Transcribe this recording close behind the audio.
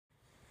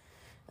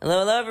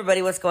Hello,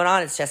 everybody. What's going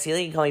on? It's Jessie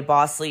Lee. You can call me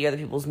Boss Lee. You're the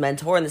people's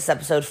mentor. And this is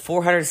episode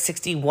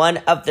 461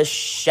 of the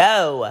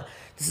show.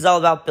 This is all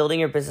about building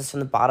your business from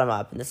the bottom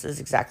up. And this is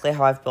exactly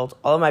how I've built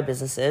all of my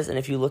businesses. And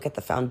if you look at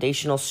the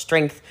foundational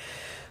strength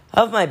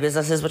of my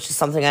businesses, which is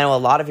something I know a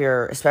lot of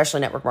your,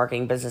 especially network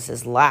marketing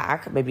businesses,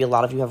 lack. Maybe a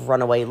lot of you have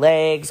runaway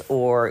legs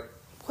or,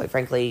 quite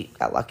frankly,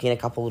 got lucky in a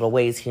couple little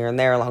ways here and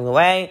there along the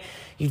way.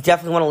 You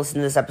definitely want to listen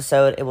to this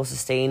episode.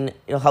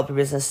 It'll help your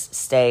business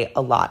stay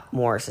a lot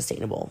more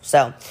sustainable.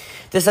 So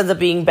this ends up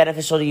being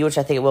beneficial to you, which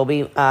I think it will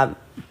be. By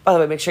the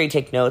way, make sure you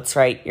take notes,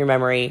 right? Your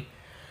memory.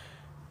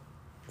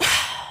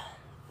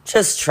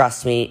 Just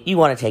trust me. You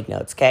want to take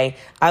notes, okay?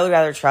 I would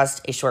rather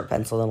trust a short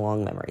pencil than a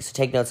long memory. So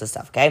take notes and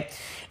stuff, okay?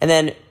 And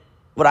then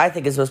what I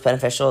think is most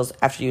beneficial is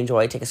after you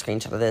enjoy, take a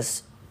screenshot of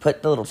this.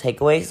 Put the little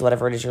takeaways,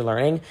 whatever it is you're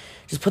learning.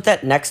 Just put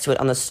that next to it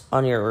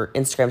on your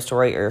Instagram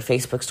story or your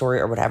Facebook story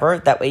or whatever.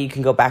 That way you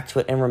can go back to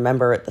it and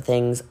remember the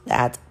things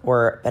that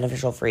were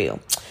beneficial for you.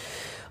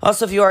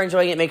 Also, if you are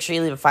enjoying it, make sure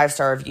you leave a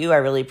 5-star review. I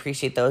really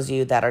appreciate those of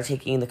you that are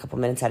taking the couple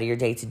minutes out of your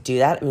day to do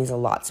that. It means a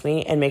lot to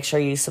me. And make sure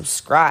you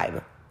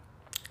subscribe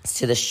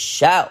to the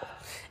show.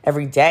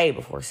 Every day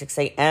before 6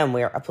 a.m.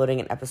 we are uploading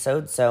an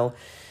episode. So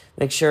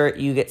make sure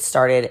you get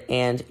started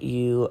and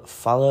you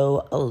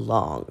follow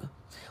along.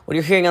 What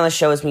you're hearing on the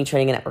show is me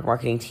training a network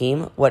marketing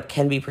team. What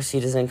can be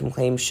perceived as an income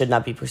claim should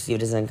not be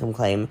perceived as an income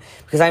claim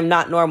because I'm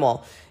not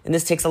normal. And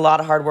this takes a lot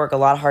of hard work, a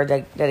lot of hard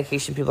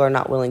dedication people are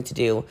not willing to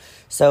do.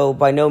 So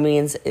by no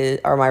means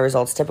are my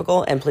results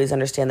typical. And please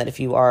understand that if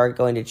you are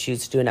going to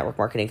choose to do a network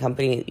marketing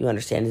company, you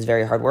understand is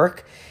very hard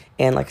work.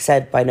 And like I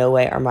said, by no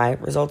way are my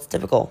results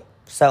typical.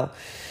 So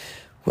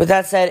with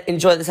that said,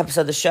 enjoy this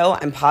episode of the show.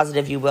 I'm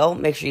positive you will.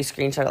 Make sure you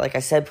screenshot it, like I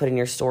said, put in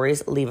your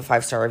stories, leave a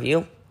 5-star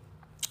review.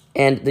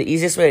 And the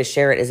easiest way to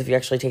share it is if you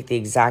actually take the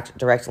exact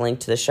direct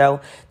link to the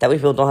show. That way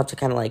people don't have to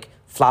kind of like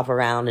flop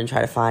around and try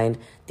to find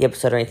the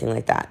episode or anything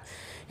like that.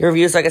 Your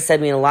reviews, like I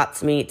said, mean a lot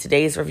to me.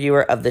 Today's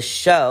reviewer of the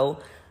show,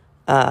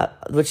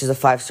 which is a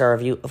 5-star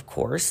review, of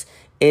course,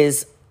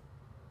 is,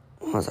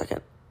 one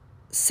second,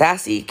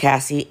 Sassy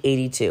Cassie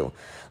 82.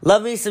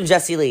 Love me some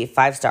Jessie Lee,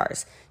 5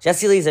 stars.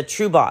 Jessie Lee is a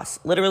true boss,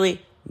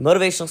 literally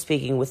motivational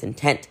speaking with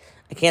intent.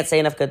 I can't say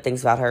enough good things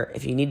about her.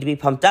 If you need to be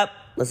pumped up,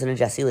 listen to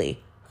Jessie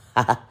Lee.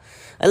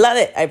 I love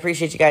it. I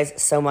appreciate you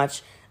guys so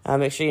much.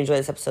 Make sure you enjoy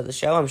this episode of the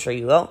show. I'm sure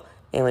you will.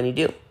 And when you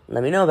do,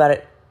 let me know about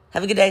it.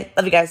 Have a good day.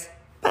 Love you guys.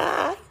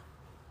 Bye.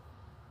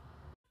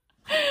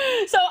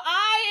 So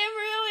I am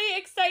really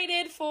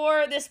excited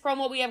for this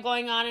promo we have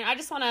going on. And I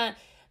just want to,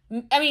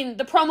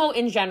 the promo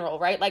in general,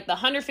 right? Like the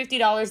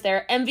 $150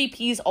 there.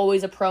 MVP's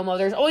always a promo.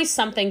 There's always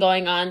something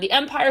going on. The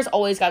Empire's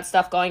always got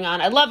stuff going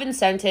on. I love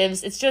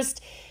incentives. It's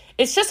just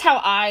how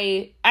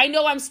I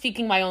know I'm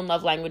speaking my own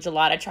love language a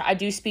lot. I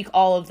do speak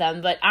all of them,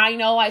 but I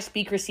know I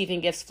speak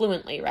receiving gifts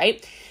fluently,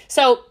 right?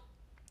 So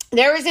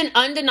there is an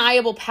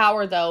undeniable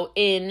power, though,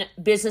 in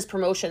business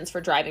promotions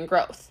for driving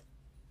growth,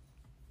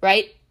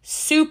 right?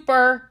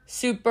 Super,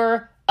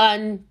 super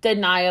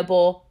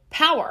undeniable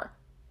power,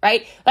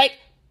 right? Like,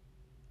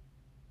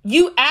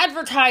 you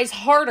advertise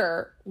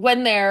harder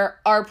when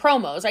there are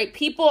promos, right?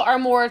 People are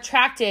more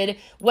attracted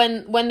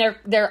when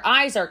their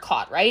eyes are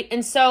caught, right?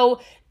 And so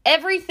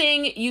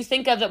everything you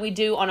think of that we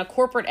do on a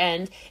corporate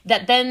end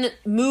that then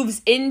moves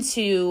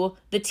into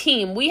the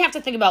team, we have to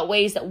think about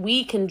ways that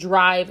we can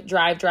drive the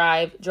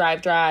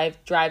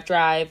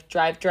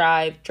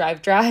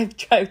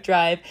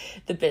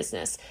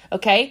business,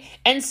 okay?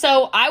 And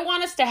so I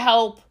want us to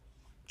help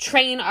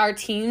train our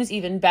teams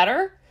even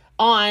better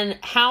on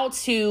how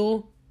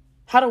to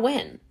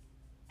win,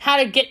 how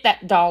to get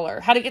that dollar,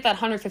 how to get that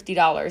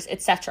 $150,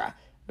 etc.,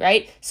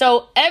 right?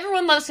 So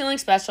everyone loves feeling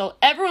special.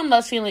 Everyone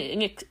loves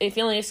feeling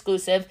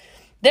exclusive.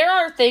 There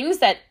are things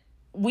that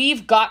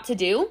we've got to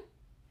do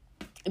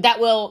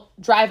that will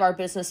drive our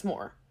business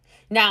more.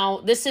 Now,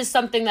 this is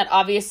something that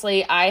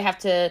obviously I have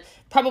to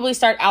probably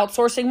start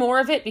outsourcing more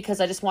of it because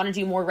I just want to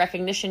do more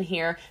recognition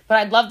here. But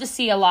I'd love to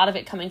see a lot of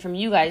it coming from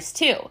you guys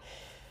too.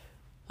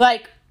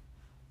 Like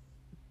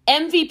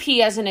MVP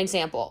as an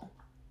example.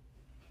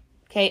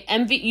 Okay,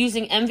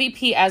 using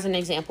MVP as an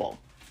example.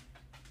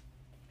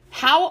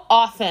 How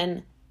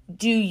often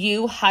do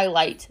you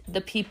highlight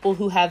the people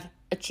who have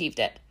achieved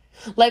it?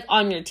 Like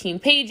on your team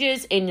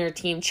pages, in your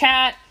team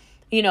chat,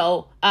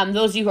 those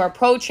of you who are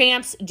pro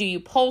champs, do you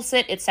pulse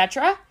it,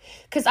 etc.?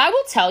 Because I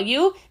will tell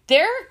you,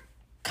 there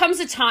comes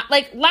a time,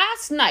 like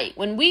last night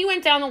when we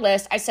went down the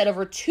list, I said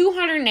over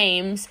 200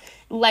 names,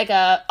 like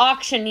a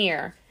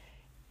auctioneer.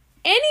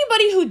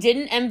 Anybody who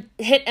didn't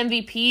hit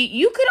MVP,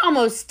 you could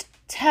almost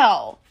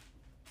tell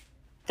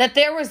that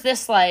there was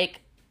this like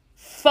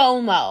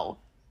FOMO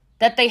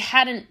that they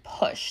hadn't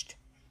pushed.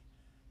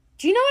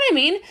 Do you know what I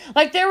mean?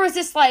 Like there was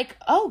this like,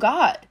 oh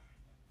God,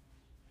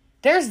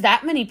 there's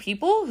that many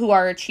people who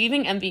are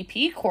achieving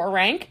MVP core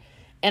rank.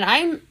 And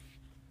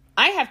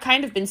I have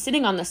kind of been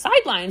sitting on the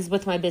sidelines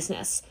with my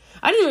business.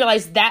 I didn't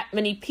realize that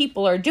many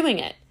people are doing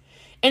it.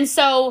 And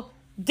so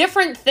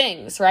different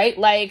things, right?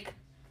 Like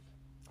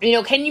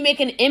Can you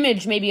make an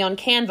image maybe on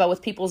Canva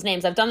with people's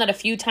names? I've done that a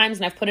few times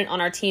and I've put it on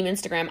our team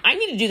Instagram. I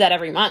need to do that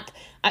every month.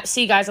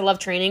 See, guys, I love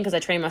training because I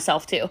train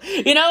myself too.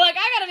 I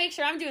got to make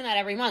sure I'm doing that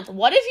every month.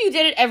 What if you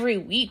did it every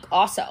week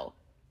also?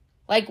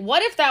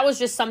 What if that was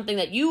just something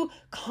that you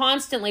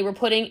constantly were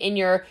putting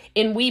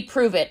in We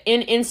Prove It,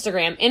 in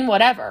Instagram, in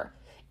whatever.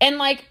 And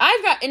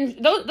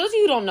those of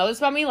you who don't know this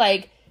about me,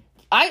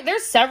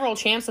 there's several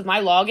champs with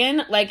my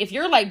login. If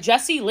you're like,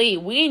 Jessie Lee,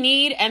 we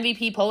need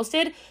MVP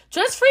posted,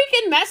 just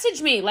freaking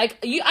message me. I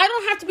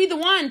don't have to be the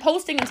one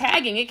posting and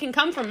tagging. It can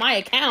come from my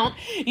account,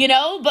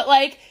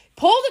 but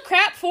pull the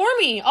crap for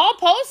me. I'll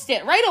post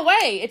it right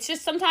away. It's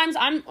just sometimes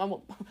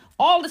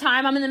all the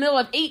time I'm in the middle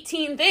of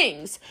 18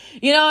 things.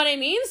 You know what I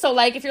mean? So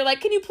if you're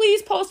like, can you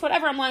please post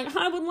whatever? I'm like,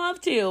 I would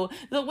love to,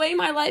 the way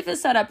my life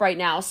is set up right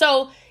now.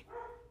 So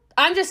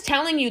I'm just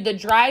telling you, the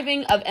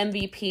driving of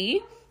MVP,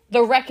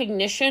 the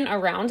recognition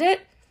around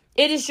it,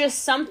 it is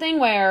just something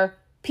where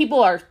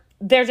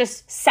they're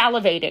just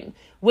salivating,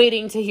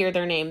 waiting to hear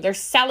their name. They're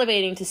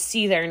salivating to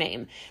see their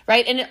name,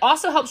 right? And it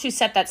also helps you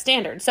set that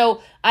standard.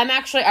 So I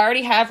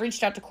already have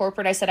reached out to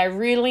corporate. I said, I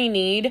really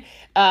need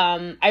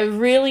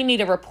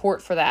a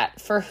report for that,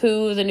 for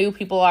who the new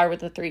people are with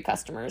the 3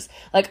 customers.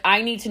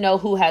 I need to know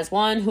who has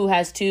 1, who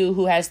has 2,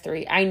 who has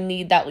 3. I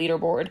need that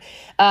leaderboard,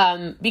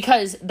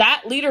 because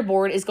that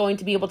leaderboard is going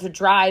to be able to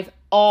drive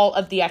all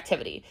of the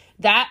activity.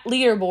 That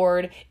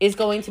leaderboard is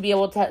going to be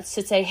able to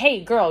say,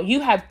 hey, girl, you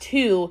have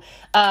 2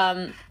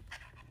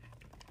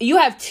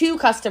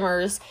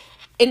 customers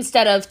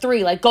instead of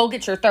 3. Go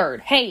get your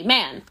 3rd. Hey,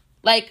 man,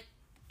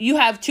 you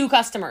have 2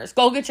 customers.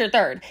 Go get your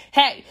 3rd.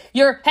 Hey,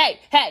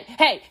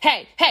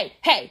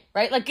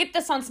 right? Get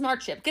this on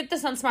SmartShip. Get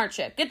this on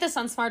SmartShip. Get this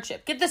on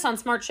SmartShip. Get this on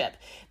SmartShip.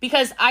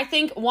 Because I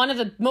think one of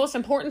the most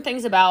important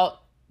things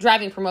about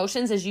driving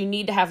promotions is you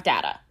need to have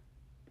data.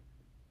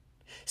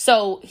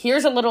 So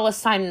here's a little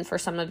assignment for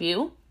some of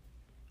you.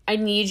 I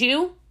need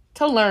you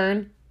to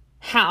learn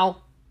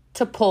how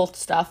to pull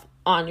stuff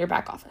on your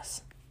back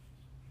office.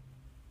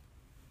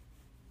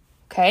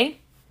 Okay?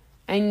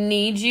 I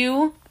need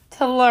you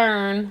to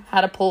learn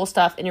how to pull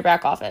stuff in your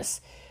back office.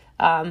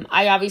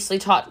 I obviously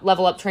taught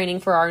level up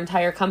training for our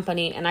entire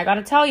company, and I got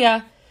to tell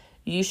you,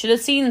 you should have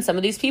seen some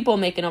of these people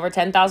making over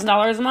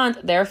 $10,000 a month,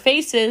 their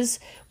faces,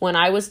 when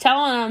I was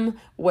telling them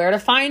where to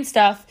find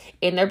stuff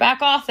in their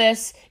back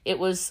office. It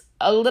was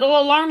a little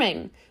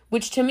alarming,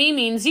 which to me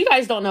means you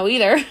guys don't know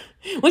either,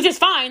 which is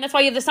fine. That's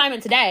why you have the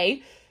assignment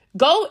today.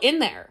 Go in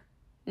there.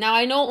 Now,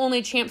 I know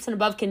only champs and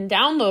above can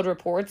download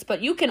reports,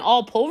 but you can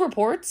all pull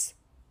reports.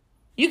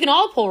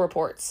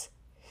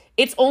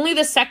 It's only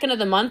the 2nd of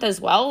the month as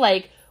well.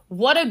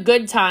 What a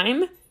good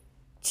time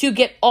to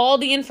get all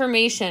the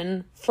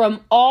information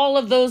from all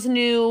of those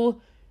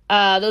new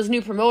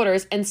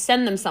promoters and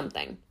send them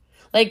something.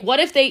 What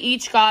if they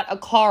each got a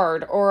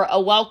card or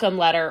a welcome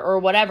letter or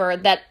whatever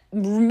that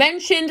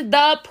mentioned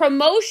the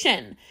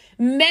promotion,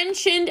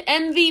 mentioned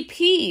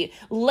MVP,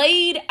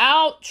 laid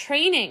out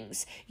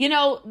trainings?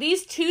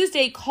 These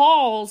Tuesday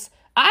calls,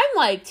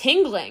 I'm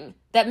tingling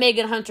that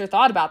Megan Hunter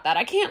thought about that.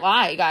 I can't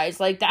lie, guys.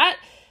 That,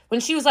 when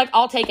she was like,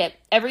 I'll take it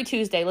every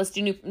Tuesday. Let's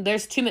do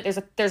there's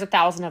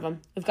 1,000 of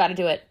them. We've got to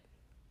do it.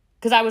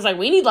 Because I was like,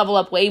 we need level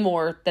up way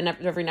more than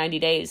every 90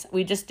 days.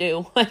 We just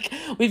do.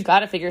 We've got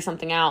to figure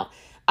something out.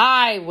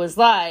 I was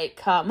like,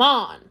 come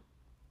on.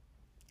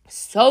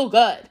 So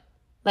good.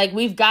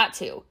 We've got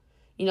to.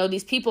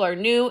 These people are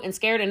new and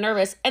scared and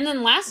nervous. And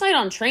then last night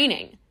on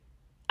training,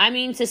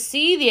 to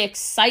see the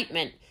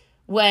excitement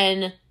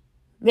when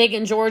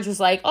Megan George was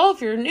like, oh,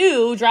 if you're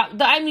new,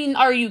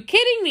 are you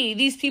kidding me?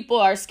 These people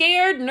are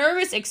scared,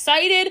 nervous,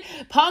 excited,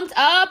 pumped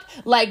up.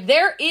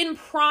 They're in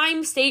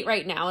prime state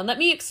right now. And let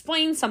me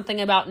explain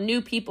something about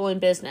new people in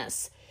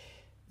business.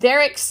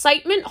 Their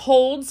excitement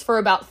holds for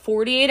about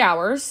 48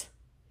 hours,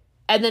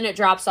 and then it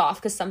drops off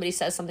because somebody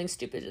says something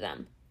stupid to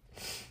them.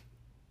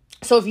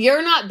 So if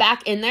you're not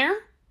back in there,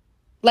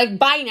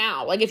 by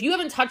now, if you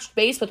haven't touched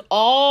base with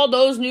all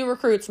those new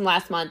recruits from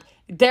last month,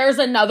 there's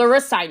another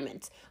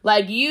assignment.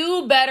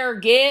 You better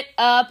get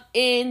up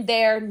in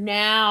there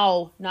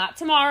now, not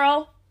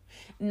tomorrow,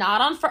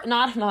 not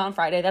on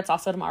Friday. That's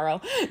also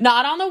tomorrow.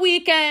 Not on the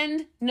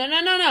weekend.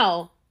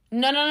 No.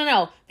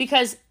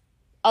 Because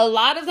a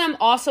lot of them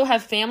also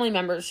have family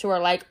members who are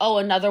like, oh,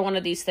 another one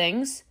of these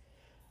things.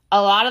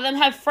 A lot of them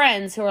have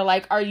friends who are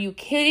like, are you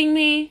kidding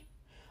me?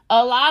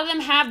 A lot of them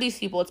have these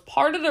people. It's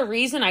part of the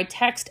reason I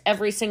text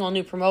every single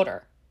new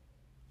promoter,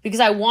 because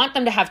I want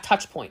them to have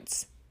touch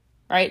points.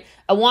 Right?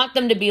 I want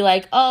them to be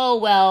like, oh,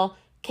 well,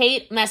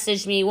 Kate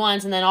messaged me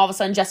once, and then all of a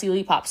sudden Jessie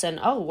Lee pops in.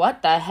 Oh,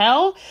 what the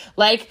hell?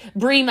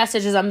 Bree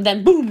messages them,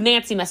 then boom,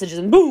 Nancy messages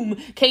them, boom,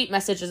 Kate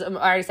messages them. I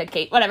already said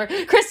Kate, whatever.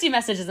 Christy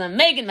messages them,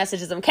 Megan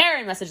messages them,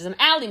 Karen messages them,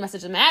 Allie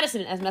messages them,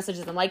 Addison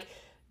messages them.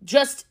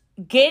 Just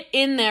get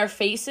in their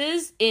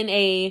faces in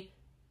a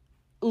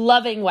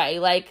loving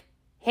way.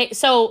 Hey,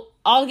 so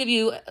I'll give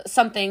you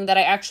something that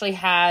I actually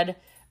had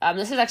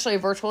This is actually a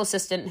virtual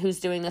assistant who's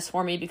doing this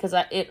for me because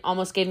it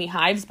almost gave me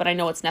hives, but I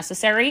know it's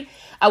necessary.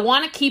 I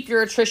want to keep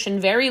your attrition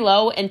very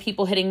low and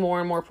people hitting more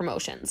and more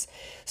promotions.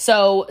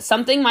 So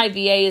something my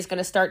VA is going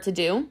to start to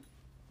do,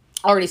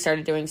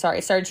 started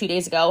 2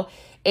 days ago,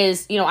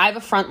 is, I have a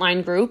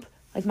frontline group.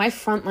 Like, my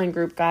frontline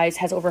group, guys,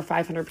 has over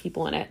 500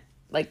 people in it.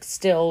 Like,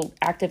 still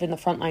active in the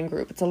frontline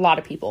group. It's a lot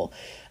of people.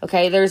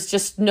 Okay, there's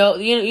just no,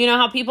 you know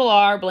how people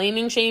are,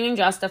 blaming, shaming,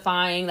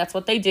 justifying. That's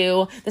what they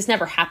do. This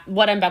never happened.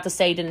 What I'm about to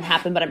say didn't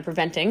happen, but I'm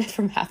preventing it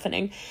from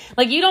happening.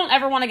 Like, you don't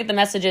ever want to get the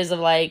messages of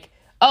like,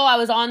 oh, I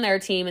was on their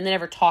team and they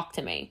never talked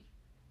to me.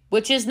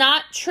 Which is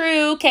not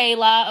true,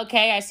 Kayla.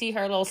 Okay, I see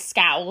her little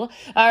scowl.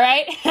 All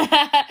right?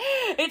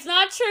 It's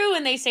not true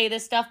when they say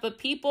this stuff, but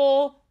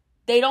people,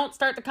 they don't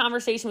start the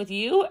conversation with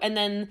you, and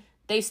then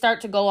they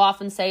start to go off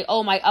and say,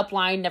 oh, my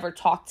upline never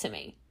talked to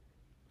me,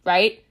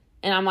 right?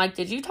 And I'm like,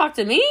 did you talk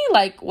to me?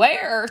 Like,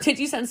 where? Did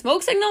you send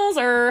smoke signals,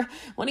 or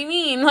what do you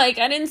mean? Like,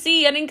 I didn't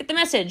get the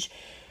message.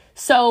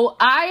 So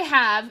I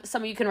have,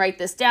 some of you can write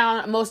this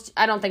down.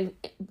 I don't think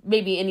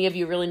maybe any of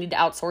you really need to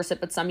outsource it,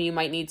 but some of you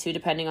might need to,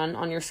 depending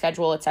on your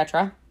schedule,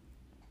 etc.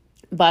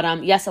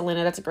 But yes,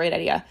 Elena, that's a great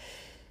idea.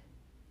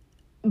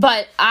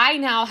 But I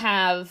now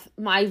have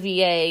my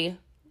VA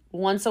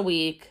once a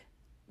week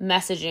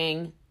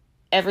messaging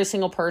every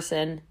single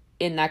person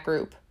in that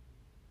group,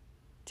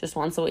 just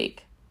once a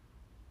week.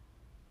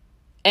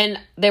 And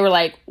they were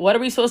like, what are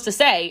we supposed to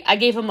say? I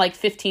gave them like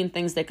 15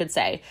 things they could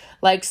say.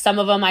 Like, some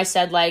of them I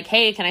said like,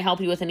 hey, can I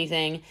help you with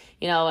anything?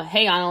 Hey,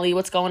 Annalie,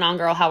 what's going on,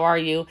 girl? How are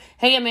you?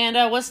 Hey,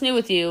 Amanda, what's new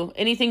with you?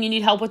 Anything you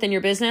need help with in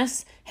your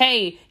business?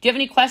 Hey, do you have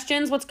any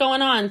questions? What's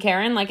going on,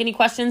 Karen? Like, any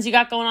questions you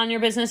got going on in your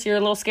business you're a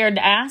little scared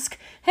to ask?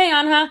 Hey,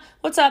 Anha,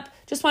 what's up?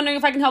 Just wondering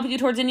if I can help you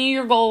towards any of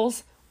your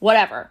goals.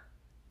 Whatever.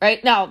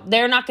 Right? Now,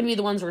 they're not going to be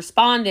the ones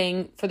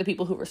responding for the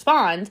people who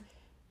respond,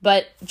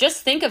 but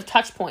just think of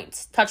touch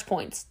points.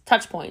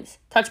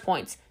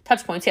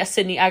 Yes,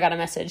 Sydney, I got a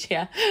message.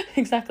 Yeah,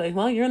 exactly.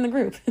 Well, you're in the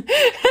group.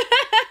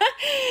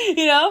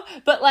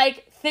 But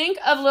like, think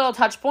of little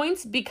touch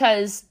points,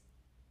 because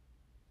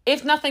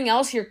if nothing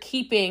else, you're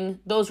keeping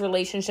those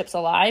relationships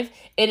alive.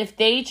 And if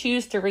they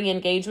choose to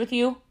re-engage with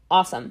you,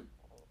 awesome,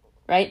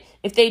 right?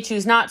 If they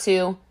choose not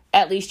to,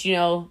 at least you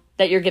know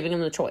that you're giving them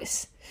the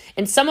choice.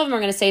 And some of them are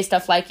going to say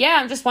stuff like, yeah,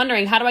 I'm just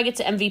wondering, how do I get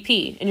to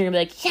MVP? And you're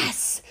going to be like,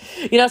 yes.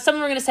 Some of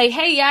them are going to say,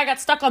 hey, yeah, I got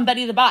stuck on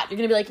Betty the Bot. You're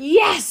going to be like,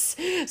 yes.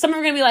 Some of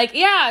them are going to be like,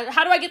 yeah,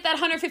 how do I get that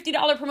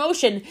 $150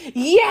 promotion?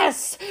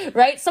 Yes.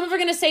 Right? Some of them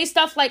are going to say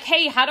stuff like,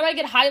 hey, how do I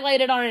get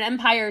highlighted on an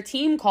Empire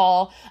team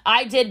call?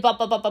 I did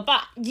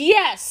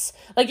yes.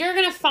 Like, you're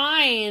going to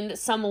find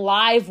some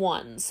live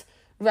ones.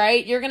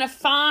 Right? You're going to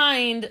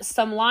find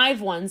some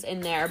live ones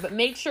in there, but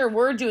make sure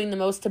we're doing the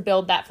most to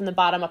build that from the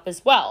bottom up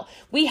as well.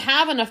 We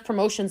have enough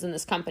promotions in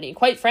this company.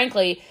 Quite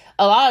frankly,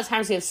 a lot of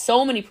times we have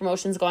so many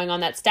promotions going on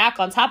that stack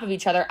on top of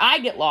each other. I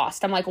get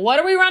lost. I'm like, what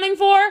are we running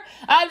for?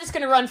 I'm just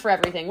going to run for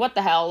everything. What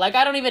the hell? Like,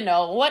 I don't even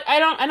know I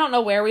don't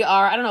know where we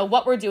are. I don't know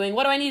what we're doing.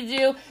 What do I need to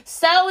do?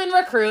 Sell and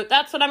recruit.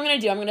 That's what I'm going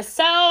to do. I'm going to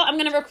sell. I'm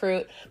going to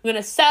recruit. I'm going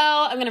to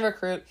sell. I'm going to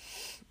recruit.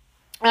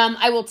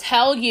 I will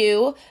tell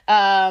you,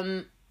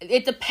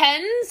 it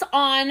depends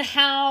on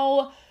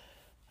how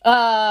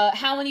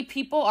many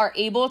people are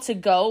able to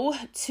go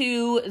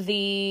to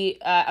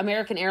the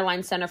American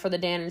Airlines Center for the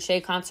Dan and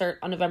Shay concert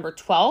on November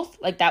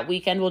 12th. Like, that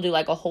weekend, we'll do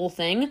like a whole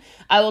thing.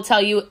 I will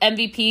tell you,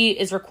 MVP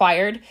is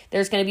required.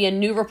 There's going to be a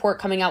new report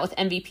coming out with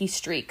MVP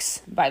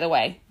streaks, by the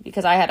way,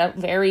 because I had a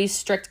very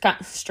strict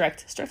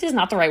is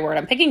not the right word.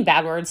 I'm picking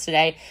bad words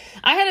today.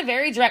 I had a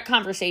very direct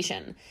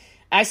conversation.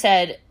 I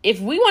said, if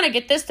we want to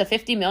get this to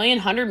 50 million,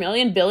 100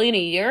 million, billion a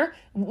year,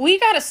 we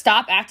got to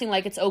stop acting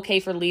like it's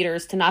okay for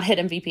leaders to not hit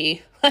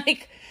MVP.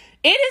 Like,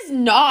 it is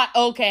not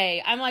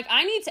okay. I'm like,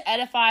 I need to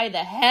edify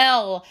the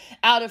hell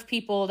out of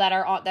people that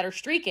are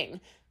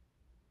streaking.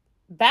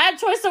 Bad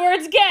choice of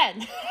words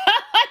again.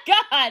 Oh my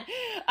God.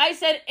 I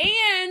said,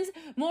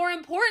 and more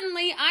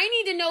importantly, I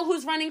need to know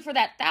who's running for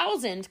that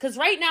 1,000, because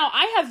right now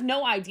I have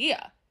no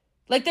idea.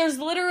 Like, there's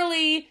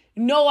literally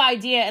no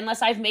idea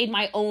unless I've made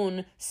my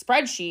own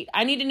spreadsheet.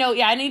 I need to know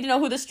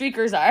who the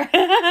streakers are,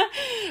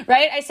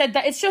 right? I said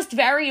that it's just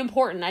very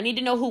important. I need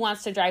to know who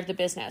wants to drive the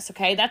business,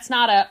 okay? That's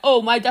not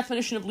my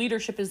definition of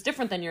leadership is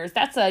different than yours.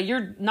 That's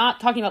you're not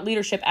talking about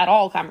leadership at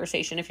all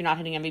conversation if you're not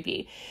hitting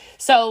MVP.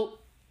 So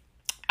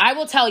I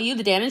will tell you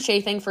the Dan and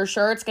Shay thing for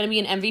sure. It's going to be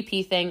an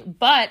MVP thing,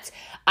 but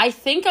I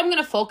think I'm going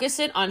to focus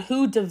it on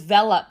who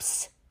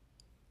develops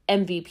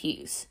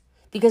MVPs,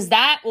 because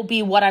that will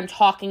be what I'm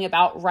talking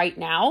about right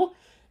now.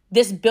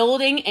 This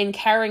building and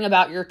caring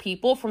about your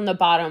people from the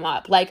bottom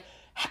up. Like,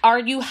 are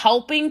you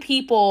helping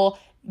people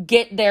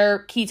get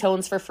their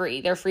ketones for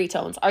free, their free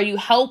tones? Are you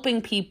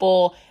helping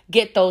people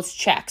get those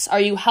checks?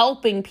 Are you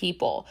helping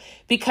people?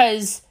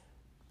 Because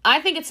I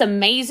think it's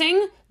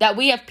amazing that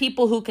we have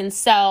people who can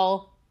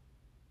sell,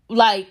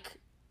 like,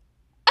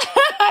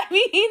 I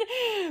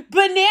mean,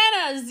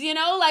 bananas,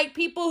 like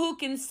people who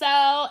can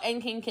sell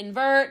and can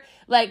convert,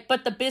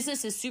 but the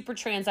business is super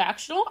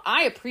transactional.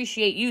 I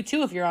appreciate you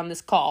too if you're on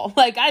this call.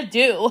 I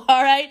do,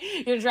 all right?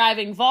 You're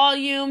driving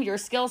volume, your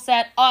skill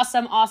set,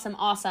 awesome, awesome,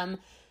 awesome.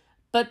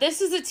 But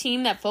this is a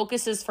team that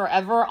focuses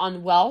forever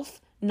on wealth,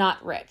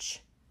 not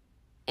rich.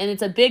 And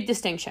it's a big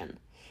distinction.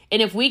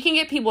 And if we can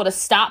get people to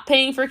stop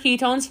paying for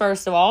ketones,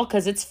 first of all,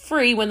 because it's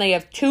free when they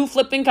have 2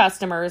 flipping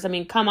customers, I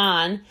mean, come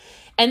on.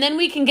 And then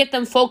we can get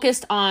them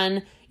focused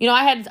on,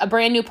 I had a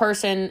brand new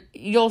person,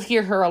 you'll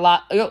hear her a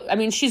lot. I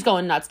mean, she's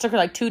going nuts. It took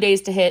her 2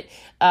 days to hit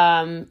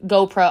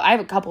GoPro. I have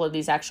a couple of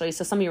these actually,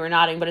 so some of you are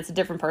nodding, but it's a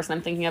different person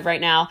I'm thinking of right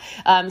now.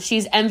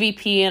 She's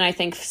MVP in, I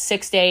think,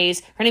 6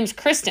 days. Her name's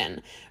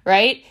Kristen,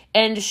 right?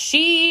 And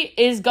she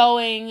is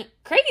going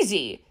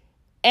crazy.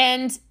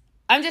 And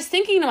I'm just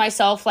thinking to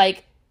myself,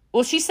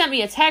 well, she sent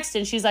me a text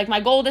and she's like, my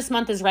goal this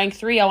month is rank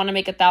 3. I want to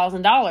make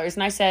 $1,000.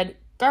 And I said,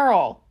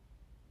 girl,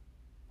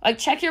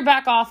 check your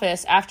back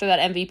office after that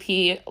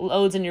MVP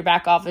loads in your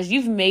back office.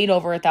 You've made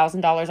over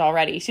 $1,000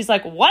 already. She's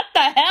like, what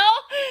the hell?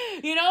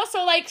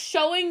 So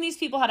showing these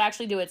people how to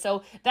actually do it.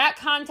 So that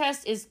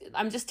contest is,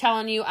 I'm just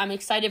telling you, I'm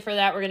excited for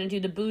that. We're going to do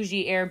the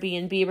bougie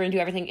Airbnb. We're going to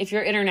do everything. If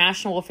you're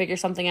international, we'll figure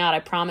something out. I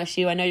promise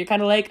you. I know you're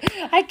kind of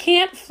I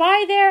can't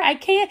fly there. I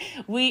can't.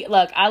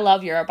 I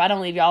love Europe. I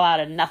don't leave y'all out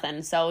of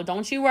nothing. So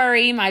don't you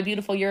worry, my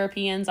beautiful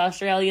Europeans,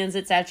 Australians,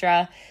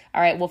 etc.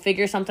 All right, we'll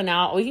figure something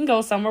out. We can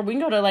go somewhere. We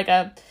can go to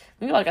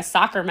a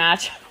soccer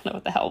match. I don't know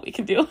what the hell we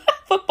can do.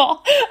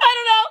 Football. I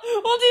don't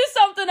know. We'll do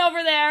something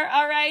over there.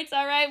 All right.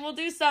 We'll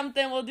do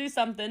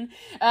something.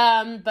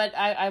 But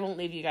I won't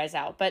leave you guys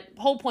out. But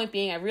whole point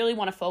being, I really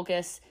want to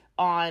focus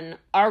on,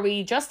 are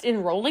we just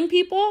enrolling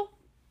people?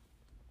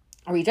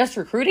 Are we just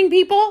recruiting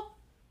people?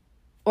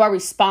 Or are we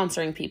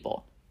sponsoring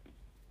people?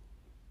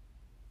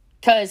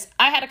 Because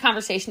I had a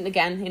conversation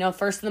again,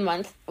 first of the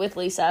month with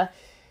Lisa.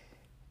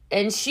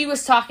 And she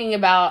was talking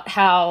about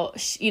how,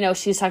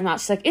 she's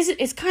like,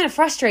 it's kind of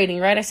frustrating,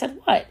 right? I said,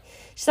 what?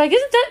 She's like,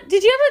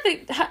 did you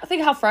ever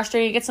think how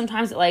frustrating it gets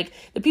sometimes that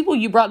the people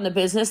you brought in the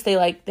business,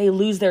 they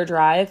lose their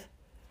drive?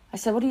 I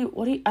said, what do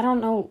you, I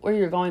don't know where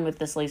you're going with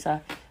this,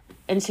 Lisa.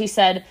 And she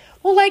said,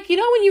 well,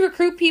 when you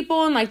recruit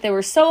people and they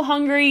were so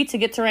hungry to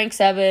get to rank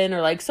 7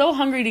 or so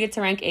hungry to get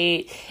to rank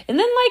 8. And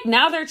then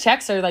now their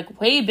checks are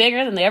way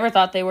bigger than they ever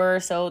thought they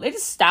were. So they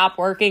just stop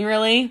working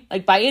really,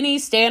 by any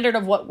standard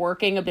of what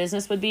working a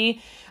business would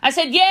be. I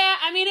said, yeah,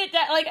 I mean,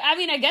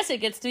 I guess it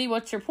gets to me.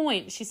 What's your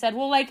point? She said,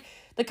 well,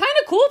 the kind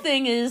of cool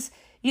thing is,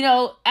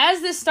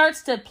 as this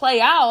starts to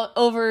play out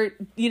over,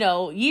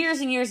 years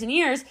and years and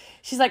years,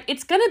 she's like,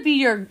 it's going to be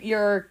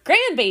your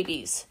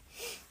grandbabies.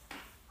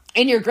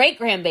 And your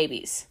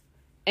great-grandbabies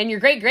and your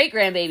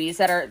great-great-grandbabies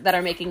that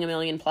are making $1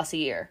 million+ a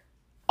year.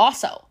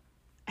 Also,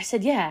 I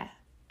said, yeah,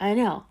 I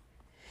know.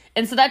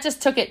 And so that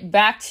just took it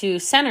back to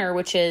center,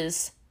 which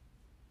is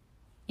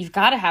you've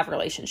got to have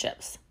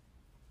relationships.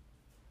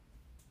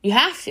 You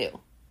have to,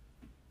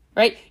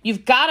 right?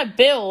 You've got to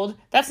build.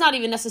 That's not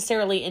even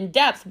necessarily in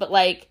depth, but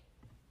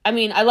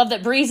I love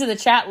that Bree's in the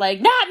chat,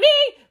 not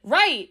me,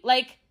 right?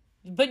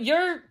 But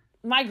you're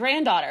my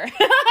granddaughter.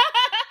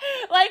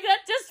 That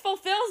just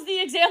fulfills the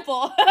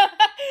example.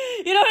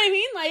 You know what I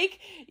mean?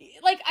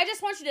 I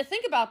just want you to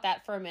think about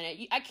that for a minute.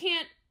 I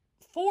can't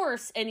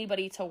force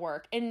anybody to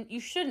work, and you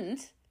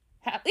shouldn't.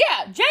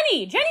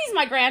 Jenny's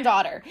my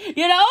granddaughter. There's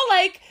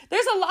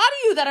a lot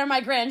of you that are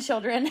my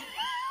grandchildren.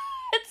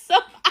 It's so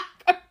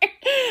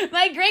awkward.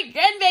 My great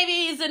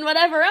grandbabies and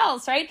whatever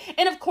else, right?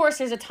 And of course,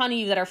 there's a ton of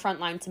you that are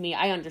frontline to me.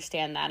 I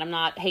understand that. I'm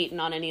not hating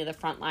on any of the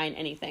frontline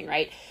anything,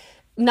 right?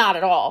 Not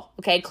at all.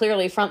 Okay.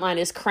 Clearly frontline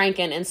is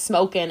cranking and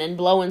smoking and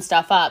blowing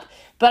stuff up.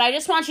 But I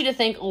just want you to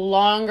think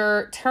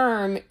longer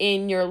term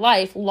in your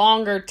life,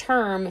 longer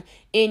term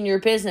in your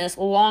business,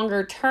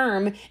 longer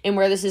term in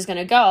where this is going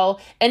to go.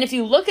 And if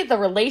you look at the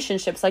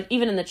relationships,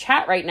 even in the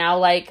chat right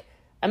now, I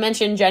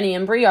mentioned Jenny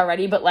and Bree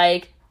already, but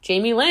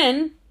Jamie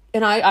Lynn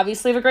and I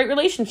obviously have a great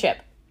relationship.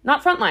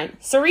 Not frontline.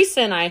 Sarisa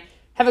and I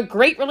have a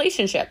great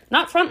relationship.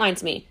 Not frontline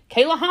to me.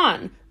 Kayla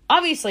Hahn,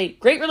 obviously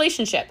great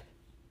relationship.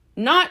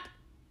 Not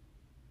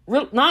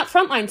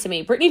frontline to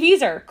me. Brittany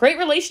Vieser, great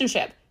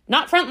relationship.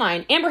 Not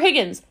frontline. Amber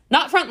Higgins,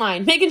 not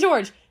frontline. Megan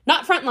George,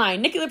 not frontline.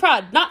 Nikki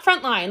LeProd, not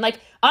frontline.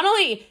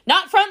 Annalie,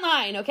 not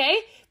frontline,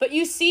 okay? But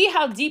you see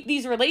how deep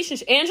these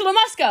relationships... Angela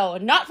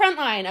Musco, not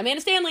frontline.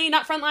 Amanda Stanley,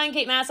 not frontline.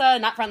 Kate Massa,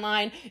 not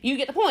frontline. You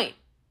get the point.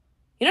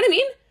 You know what I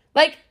mean?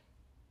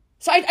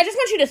 So I just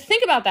want you to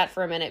think about that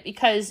for a minute,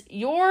 because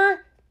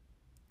your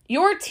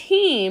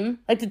team...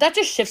 did that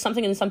just shift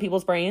something in some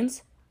people's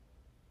brains?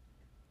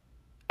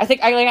 I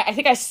think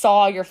I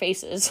saw your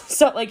faces.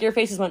 So your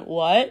faces went,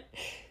 what?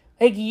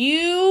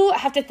 You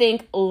have to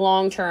think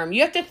long term.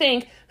 You have to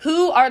think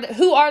who are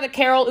the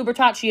Carol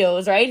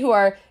Ubertaccios, right? Who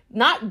are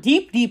not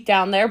deep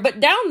down there, but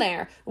down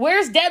there.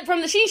 Where's Deb from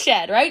the She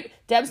Shed, right?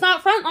 Deb's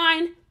not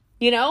frontline,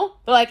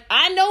 But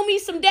I know me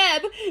some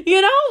Deb,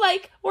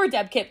 or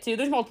Deb Kip too.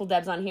 There's multiple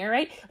Debs on here,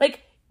 right?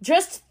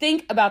 just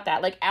think about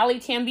that. Like Ali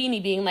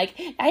Tambini being like,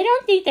 I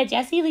don't think that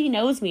Jessie Lee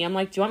knows me. I'm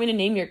like, do you want me to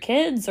name your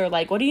kids? Or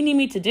like, what do you need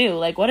me to do?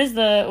 Like, what is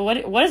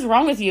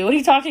wrong with you? What are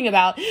you talking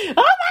about? Oh my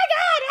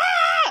God.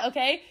 Ah!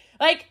 Okay.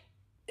 Like,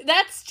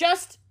 that's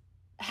just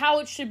how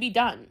it should be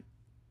done.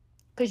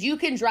 Because you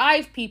can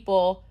drive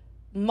people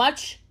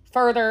much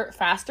further,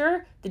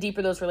 faster, the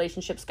deeper those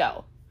relationships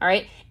go. All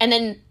right. And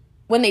then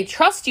when they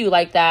trust you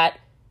like that,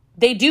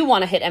 they do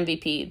want to hit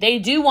MVP. They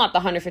do want the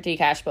 150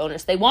 cash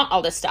bonus. They want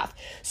all this stuff.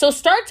 So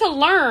start to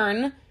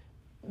learn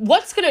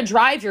what's going to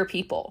drive your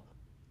people,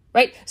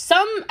 right?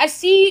 I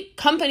see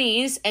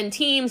companies and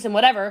teams and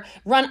whatever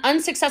run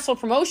unsuccessful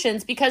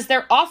promotions because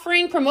they're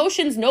offering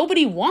promotions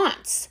nobody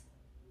wants,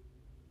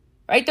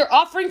 right? They're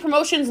offering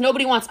promotions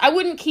nobody wants. I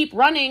wouldn't keep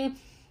running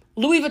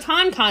Louis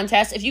Vuitton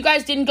contests if you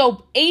guys didn't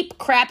go ape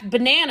crap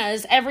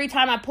bananas every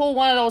time I pull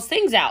one of those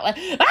things out.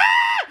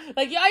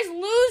 Like you guys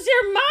lose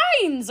your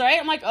minds, right?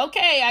 I'm like,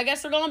 okay, I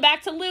guess we're going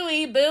back to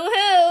Louis,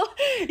 boo-hoo.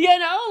 You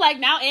know, like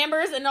now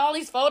Amber's in all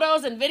these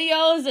photos and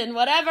videos and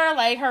whatever.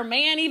 Like her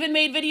man even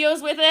made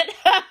videos with it.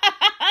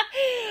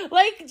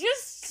 Like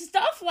just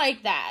stuff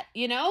like that,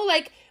 you know?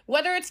 Like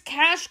whether it's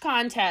cash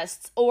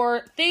contests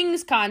or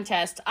things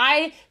contests,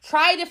 I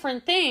try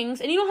different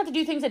things. And you don't have to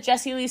do things at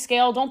Jessie Lee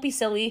scale. Don't be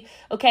silly,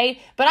 okay?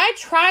 But I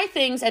try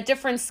things at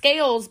different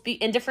scales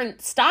in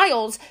different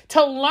styles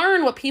to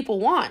learn what people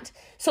want.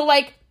 So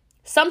like,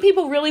 some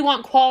people really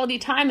want quality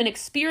time and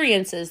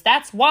experiences.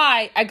 That's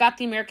why I got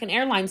the American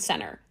Airlines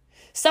Center.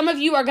 Some of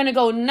you are going to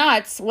go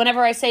nuts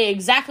whenever I say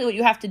exactly what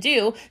you have to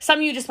do. Some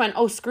of you just went,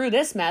 oh, screw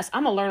this mess.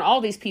 I'm going to learn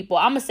all these people.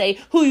 I'm going to say,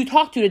 who you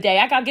talk to today?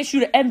 I got to get you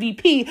to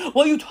MVP.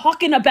 What are you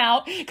talking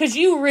about? Because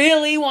you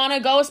really want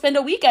to go spend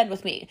a weekend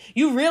with me.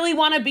 You really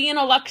want to be in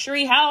a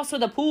luxury house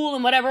with a pool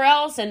and whatever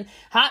else and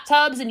hot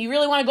tubs. And you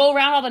really want to go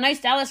around all the nice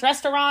Dallas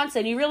restaurants.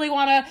 And you really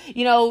want to,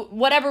 you know,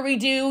 whatever we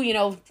do, you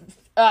know,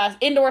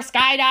 indoor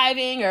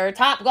skydiving or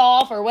top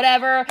golf or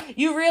whatever.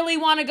 You really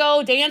want to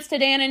go dance to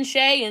Dan and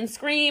Shay and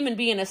scream and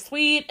be in a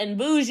suite and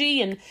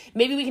bougie and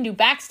maybe we can do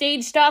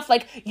backstage stuff.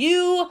 Like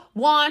you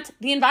want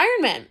the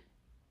environment.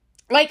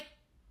 Like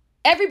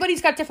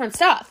everybody's got different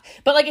stuff.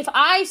 But like if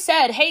I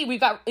said, hey, we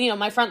got, you know,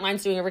 my front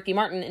line's doing a Ricky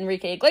Martin,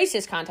 Enrique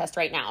Iglesias contest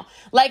right now.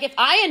 Like if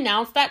I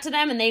announced that to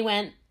them and they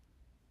went,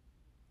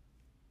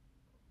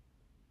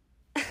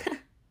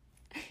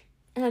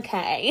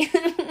 okay.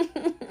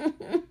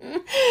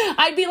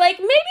 I'd be like,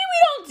 maybe we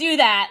don't do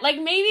that. Like,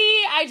 maybe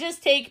I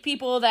just take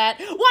people that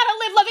want to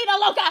live La Vida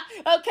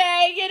Loca,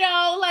 okay? You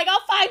know, like,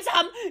 I'll find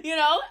some, you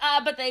know?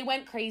 But they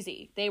went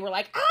crazy. They were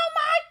like, oh,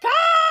 my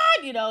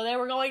God! You know, they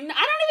were going, I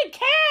don't even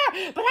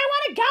care, but I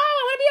want to go.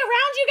 I want to be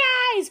around you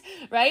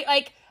guys, right?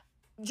 Like,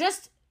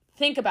 just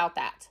think about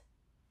that.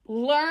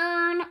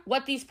 Learn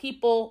what these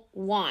people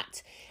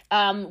want.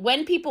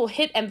 When people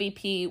hit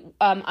MVP,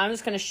 I'm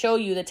just going to show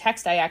you the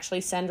text I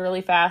actually send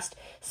really fast.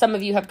 Some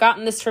of you have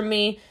gotten this from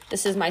me.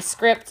 This is my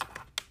script.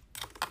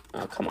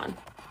 Oh, come on.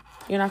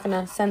 You're not going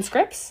to send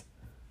scripts?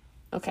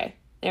 Okay,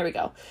 there we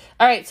go.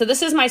 All right, so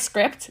this is my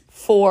script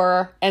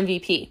for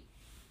MVP.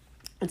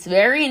 It's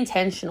very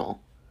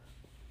intentional,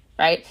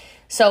 right?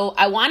 So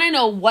I want to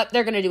know what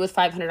they're going to do with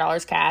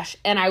 $500 cash,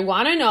 and I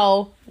want to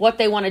know what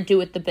they want to do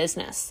with the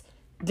business.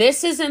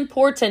 This is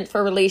important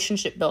for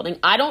relationship building.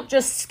 I don't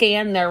just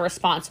scan their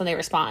response when they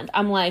respond.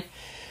 I'm like,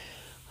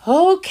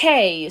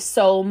 okay,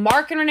 so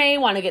Mark and Renee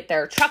want to get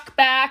their truck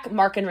back.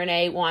 Mark and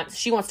Renee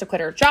wants to quit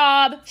her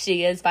job.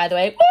 She is, by the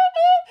way,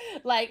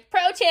 like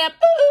pro champ.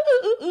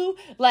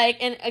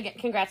 Like, and again,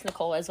 congrats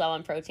Nicole as well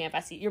on pro champ.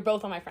 I see you're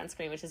both on my friend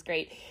screen, which is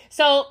great.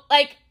 So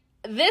like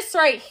this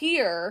right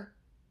here,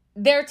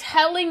 they're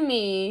telling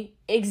me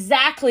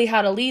exactly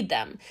how to lead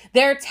them.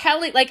 They're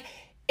telling like,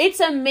 it's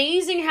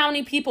amazing how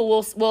many people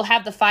will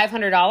have the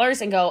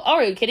 $500 and go, oh,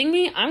 are you kidding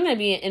me? I'm going to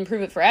be in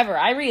Prove It Forever.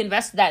 I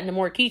reinvested that into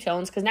more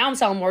ketones because now I'm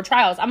selling more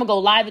trials. I'm going to go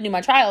live and do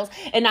my trials.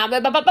 And now,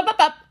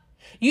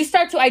 you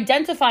start to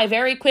identify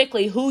very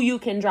quickly who you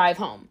can drive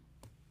home.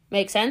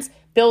 Make sense?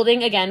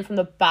 Building, again, from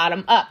the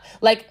bottom up.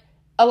 Like,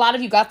 a lot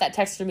of you got that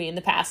text from me in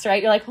the past,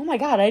 right? You're like, oh my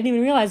God, I didn't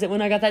even realize it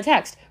when I got that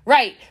text.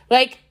 Right.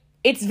 Like,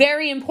 it's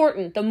very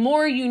important. The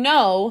more you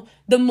know,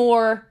 the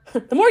more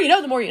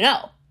you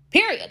know.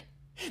 Period.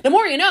 The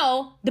more you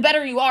know, the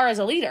better you are as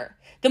a leader.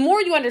 The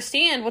more you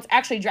understand what's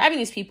actually driving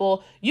these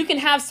people, you can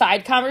have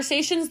side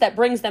conversations that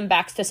brings them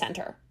back to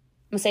center.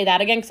 I'm going to say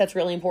that again because that's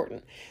really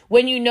important.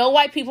 When you know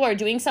why people are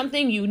doing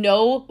something, you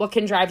know what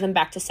can drive them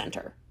back to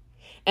center.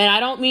 And I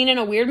don't mean in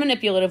a weird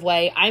manipulative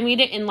way. I mean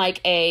it in like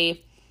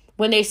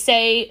when they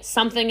say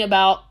something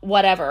about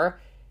whatever,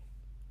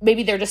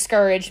 maybe they're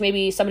discouraged,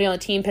 maybe somebody on the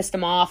team pissed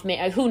them off,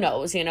 who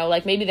knows, you know,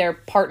 like maybe their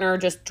partner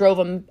just drove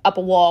them up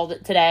a wall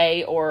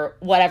today or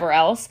whatever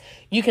else.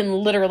 You can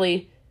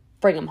literally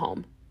bring them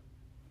home.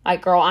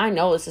 Like, girl, I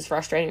know this is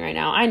frustrating right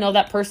now. I know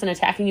that person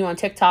attacking you on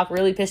TikTok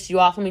really pissed you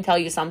off. Let me tell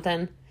you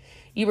something.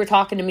 You were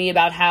talking to me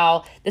about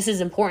how this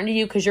is important to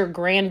you because your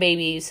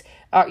grandbabies,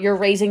 you're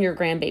raising your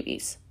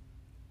grandbabies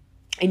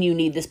and you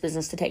need this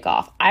business to take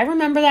off. I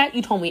remember that.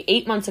 You told me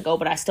 8 months ago,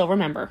 but I still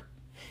remember.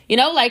 You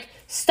know, like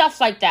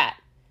stuff like that.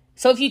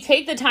 So if you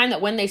take the time that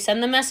when they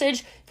send the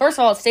message, first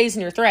of all, it stays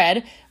in your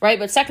thread, right?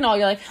 But second of all,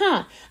 you're like,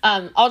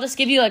 I'll just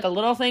give you like a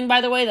little thing,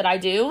 by the way, that I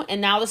do.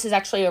 And now this is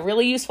actually a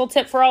really useful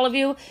tip for all of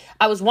you.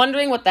 I was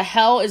wondering what the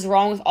hell is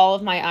wrong with all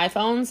of my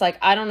iPhones. Like,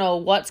 I don't know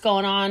what's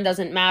going on.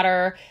 Doesn't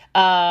matter.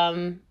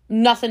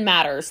 Nothing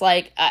matters.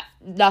 Like,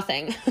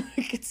 nothing.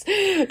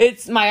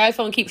 it's my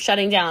iPhone keeps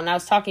shutting down. And I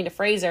was talking to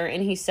Fraser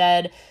and he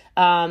said,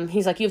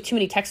 he's like, you have too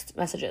many text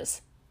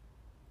messages.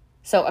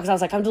 So, because I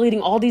was like, I'm deleting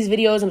all these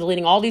videos, I'm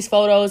deleting all these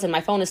photos, and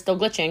my phone is still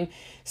glitching.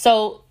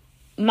 So,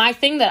 my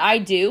thing that I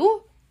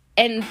do,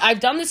 and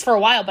I've done this for a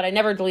while, but I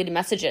never deleted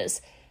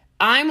messages.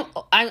 I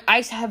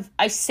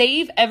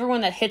save everyone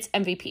that hits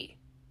MVP.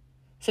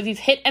 So, if you've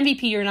hit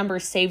MVP, your number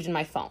is saved in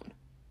my phone.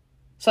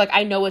 So, like,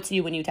 I know it's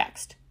you when you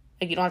text.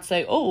 Like, you don't have to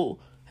say, oh,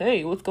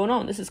 hey, what's going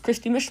on? This is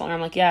Christy Michelin.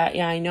 I'm like, yeah,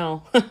 I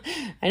know.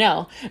 I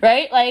know,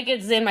 right? Like,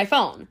 it's in my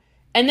phone.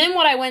 And then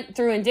what I went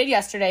through and did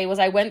yesterday was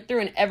I went through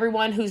and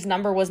everyone whose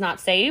number was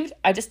not saved,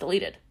 I just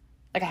deleted.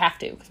 Like I have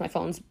to because my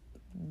phone's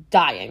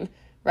dying,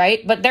 right?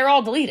 But they're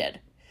all deleted.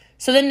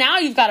 So then now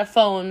you've got a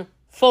phone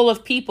full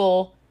of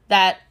people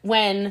that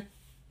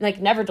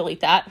never delete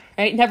that,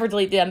 right? Never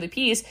delete the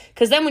MVPs.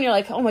 Because then when you're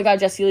like, oh my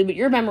God, Jessie Lee, but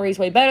your memory is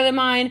way better than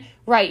mine.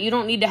 Right, you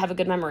don't need to have a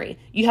good memory.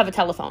 You have a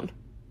telephone.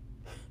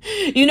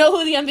 You know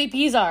who the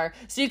MVPs are.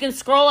 So you can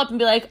scroll up and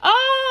be like,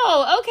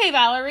 oh, okay,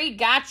 Valerie,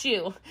 got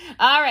you.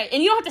 All right.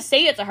 And you don't have to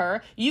say it to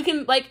her. You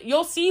can,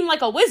 you'll seem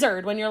like a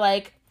wizard when you're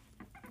like,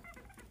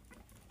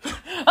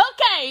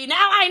 okay,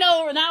 now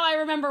I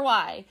remember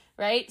why,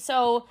 right?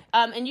 So,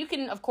 and you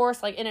can, of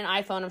course, like in an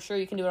iPhone, I'm sure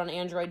you can do it on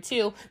Android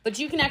too, but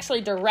you can actually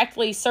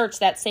directly search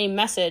that same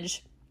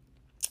message.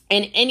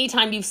 And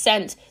anytime you've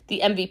sent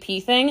the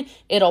MVP thing,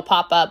 it'll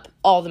pop up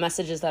all the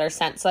messages that are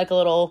sent. It's like a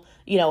little,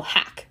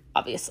 hack.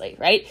 Obviously,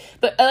 right?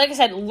 But like I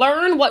said,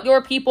 learn what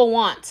your people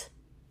want.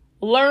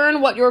 Learn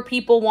what your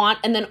people want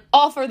and then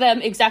offer them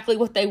exactly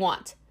what they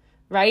want,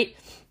 right?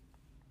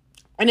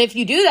 And if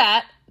you do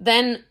that,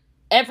 then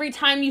every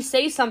time you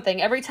say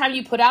something, every time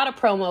you put out a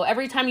promo,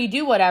 every time you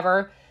do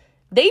whatever,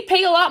 they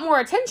pay a lot more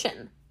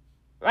attention,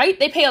 right?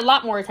 They pay a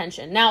lot more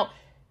attention. Now,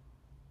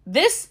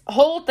 this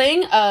whole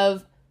thing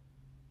of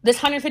this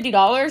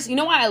 $150, you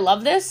know why I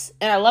love this?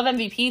 And I love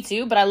MVP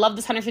too, but I love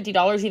this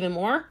 $150 even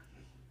more.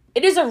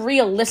 It is a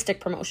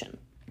realistic promotion.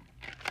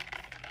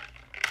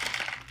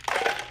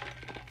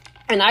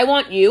 And I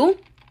want you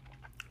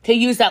to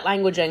use that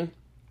languaging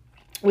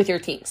with your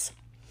teams.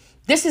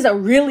 This is a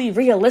really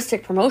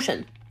realistic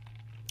promotion.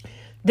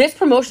 This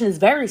promotion is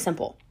very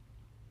simple.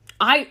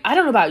 I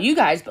don't know about you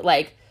guys, but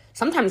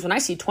sometimes when I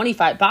see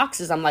 25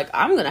 boxes, I'm like,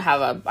 I'm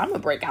gonna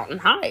break out in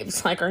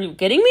hives. Like, are you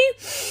kidding me?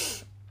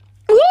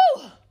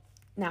 Woo!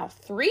 Now,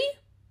 three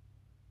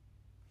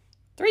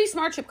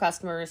Smart Chip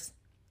customers,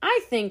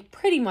 I think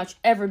pretty much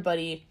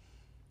everybody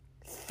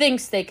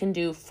thinks they can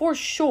do for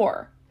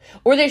sure.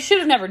 Or they should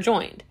have never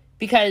joined.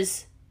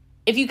 Because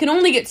if you can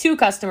only get 2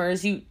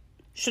 customers, you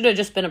should have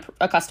just been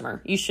a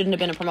customer. You shouldn't have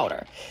been a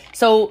promoter.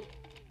 So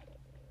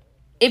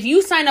if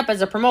you sign up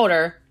as a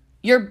promoter,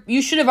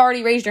 you should have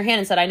already raised your hand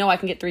and said, I know I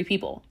can get 3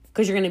 people.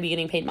 Because you're going to be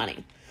getting paid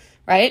money.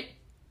 Right?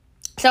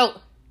 So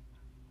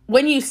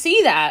when you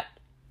see that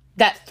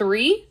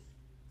 3,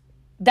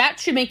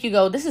 that should make you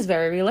go, this is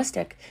very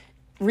realistic.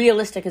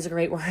 Realistic is a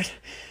great word,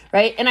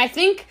 right? And I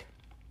think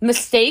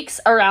mistakes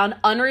around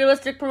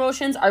unrealistic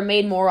promotions are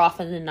made more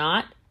often than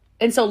not.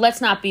 And so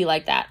let's not be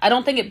like that. I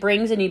don't think it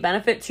brings any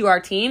benefit to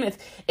our team.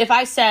 If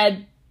I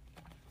said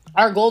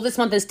our goal this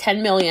month is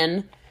 10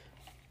 million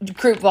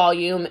group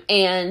volume,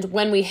 and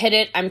when we hit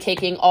it, I'm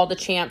taking all the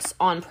champs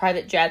on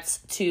private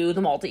jets to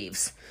the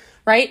Maldives,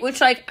 right? Which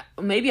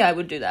maybe I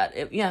would do that.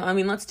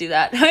 Let's do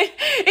that.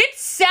 It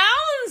sounds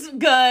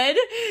good.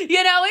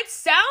 It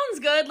sounds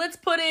good. Let's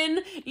put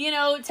in,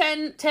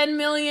 10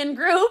 million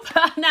group.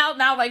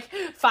 Now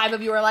 5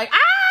 of you are like,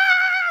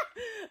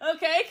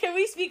 okay, can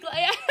we speak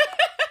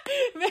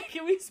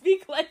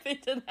life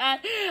into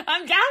that?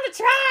 I'm down to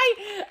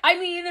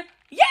try.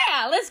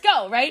 Yeah, let's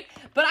go, right?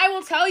 But I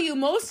will tell you,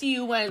 most of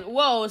you went,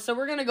 whoa, so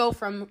we're going to go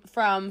from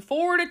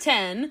 4 to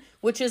 10,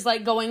 which is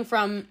like going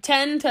from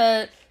 10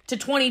 to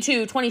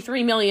 22,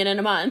 23 million in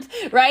a month,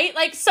 right?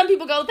 Some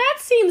people go, that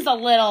seems a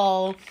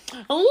little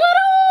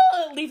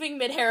leaving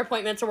mid-hair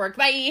appointment to work.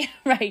 Bye.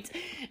 Right.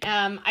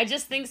 I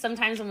just think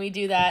sometimes when we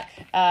do that,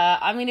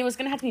 it was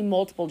going to have to be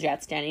multiple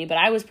jets, Danny, but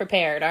I was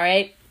prepared. All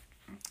right.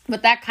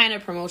 But that kind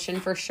of promotion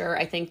for sure,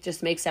 I think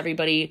just makes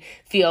everybody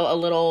feel a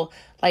little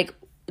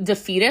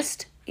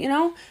defeatist, a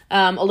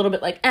little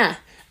bit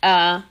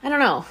I don't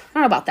know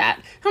about that.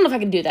 I don't know if I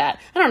can do that.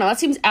 I don't know. That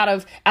seems out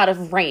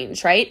of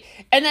range. Right.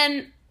 And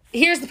then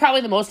here's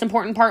probably the most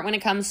important part when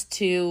it comes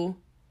to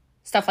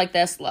stuff like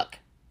this. Look,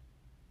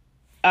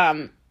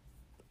 I'm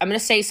going to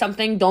say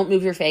something. Don't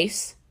move your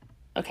face.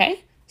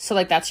 Okay.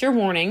 So that's your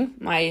warning,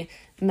 my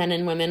men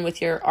and women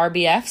with your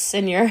RBFs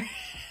and you're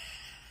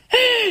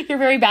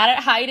very bad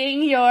at hiding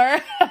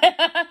the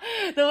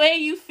way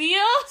you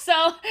feel. So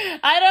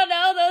I don't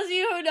know, those of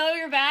you who know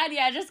you're bad.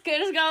 Yeah, just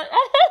go.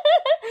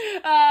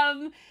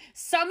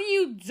 some of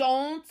you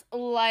don't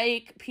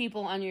like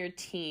people on your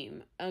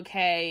team,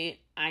 okay?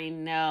 I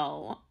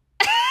know.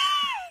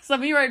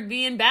 Some of you are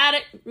being bad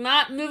at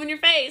not moving your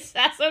face.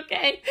 That's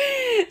okay.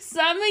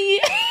 Some of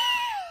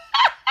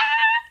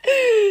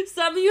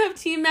you have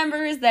team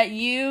members that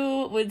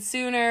you would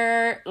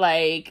sooner,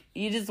 like,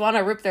 you just want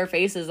to rip their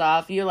faces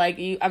off. You're like,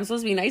 I'm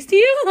supposed to be nice to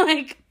you?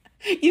 Like,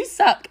 you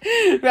suck,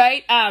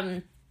 right?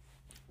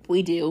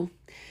 We do.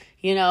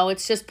 You know,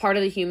 it's just part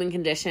of the human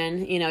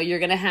condition. You know, you're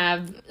going to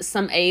have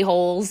some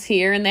a-holes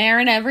here and there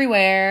and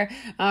everywhere,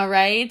 all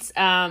right?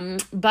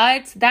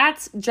 But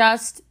that's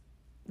just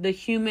the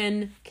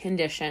human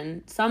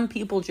condition. Some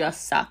people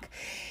just suck.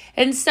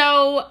 And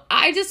so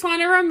I just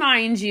want to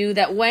remind you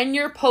that when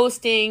you're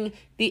posting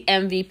the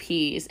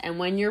MVPs and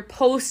when you're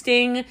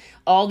posting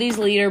all these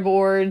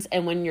leaderboards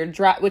and when you're,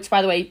 which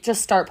by the way,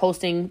 just start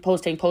posting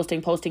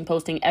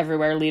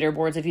everywhere,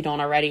 leaderboards if you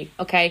don't already,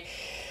 okay?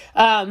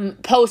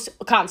 Post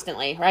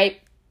constantly, right?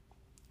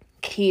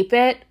 Keep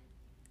it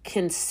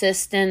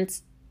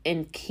consistent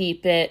and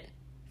keep it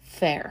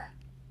fair.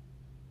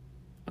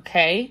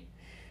 Okay?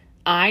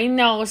 I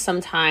know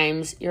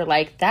sometimes you're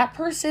like, that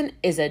person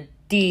is a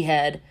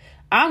D-head.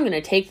 I'm going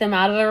to take them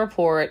out of the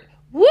report.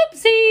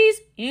 Whoopsies!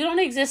 You don't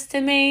exist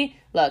to me.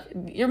 Look,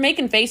 you're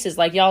making faces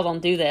like y'all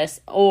don't do this,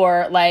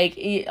 or like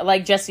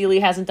Jesse Lee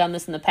hasn't done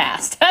this in the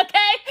past. Okay?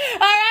 All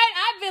right?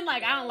 I've been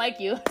like, I don't like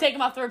you. Take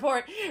him off the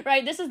report,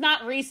 right? This is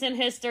not recent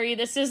history.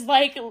 This is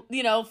like, 5.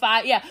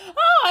 Yeah.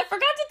 Oh, I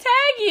forgot to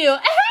tag you.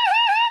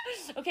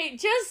 Okay,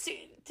 just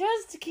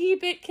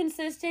keep it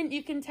consistent.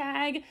 You can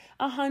tag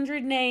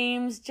 100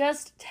 names.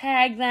 Just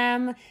tag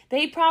them.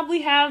 They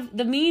probably have,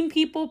 the mean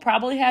people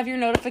probably have your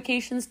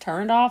notifications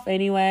turned off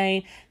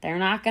anyway. They're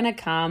not going to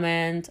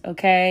comment,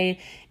 okay?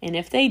 And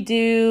if they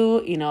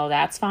do,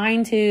 that's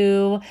fine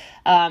too.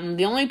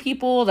 The only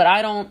people that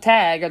I don't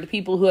tag are the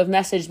people who have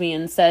messaged me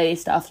and say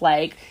stuff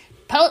like,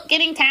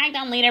 getting tagged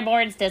on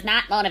leaderboards does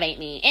not motivate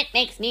me. It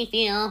makes me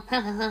feel,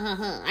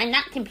 I'm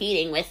not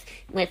competing with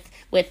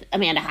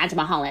Amanda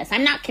Hajimahales.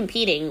 I'm not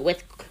competing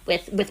with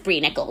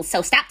Bree Nichols.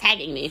 So stop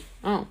tagging me.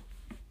 Oh,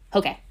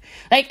 okay.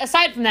 Like,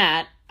 aside from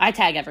that, I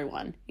tag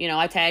everyone.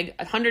 I tag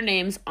 100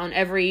 names on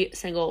every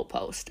single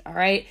post. All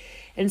right.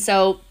 And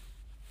so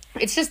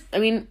it's just,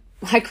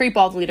 I creep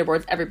all the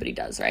leaderboards. Everybody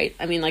does, right?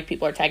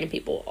 People are tagging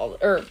people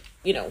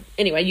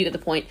anyway, you get the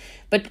point.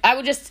 But I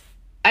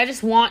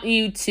just want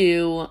you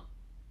to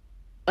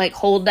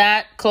hold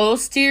that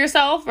close to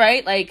yourself,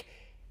 right?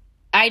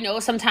 I know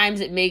sometimes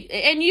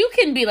and you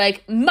can be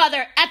like,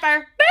 mother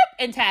effer, boop,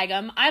 and tag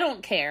them. I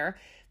don't care.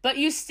 But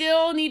you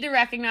still need to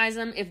recognize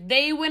them. If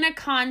they win a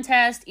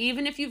contest,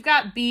 even if you've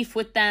got beef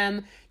with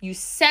them, you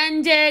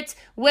send it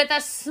with a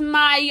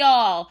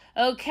smile,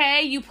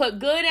 okay? You put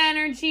good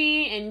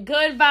energy and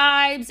good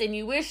vibes, and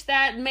you wish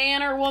that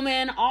man or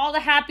woman all the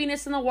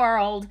happiness in the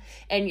world,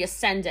 and you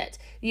send it.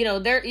 You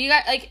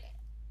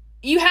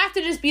have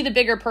to just be the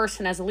bigger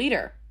person as a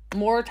leader,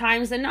 more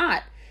times than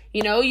not.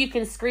 You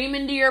can scream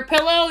into your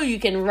pillow, you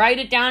can write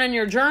it down in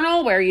your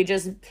journal where you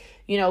just,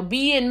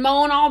 be and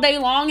moan all day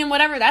long and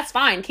whatever. That's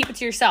fine. Keep it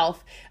to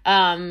yourself.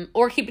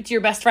 Or keep it to your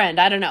best friend.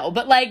 I don't know.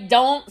 But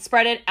don't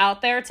spread it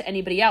out there to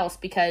anybody else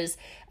because,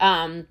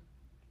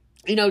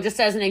 just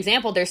as an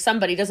example, there's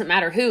somebody, doesn't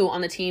matter who, on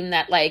the team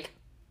that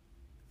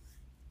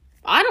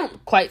I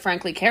don't quite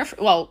frankly care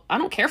for, I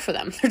don't care for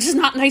them. They're just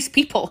not nice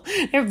people.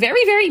 They're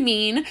very, very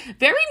mean,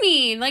 really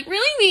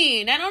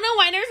mean. I don't know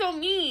why they're so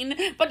mean,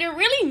 but they're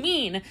really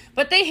mean,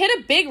 but they hit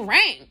a big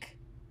rank.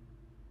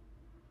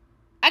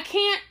 I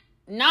can't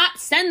not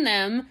send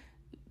them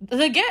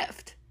the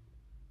gift.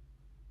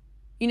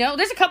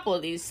 There's a couple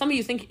of these. Some of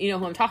you think you know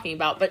who I'm talking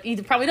about, but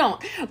you probably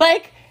don't.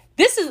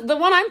 This is the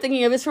one I'm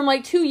thinking of is from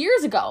 2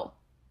 years ago.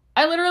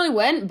 I literally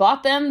went,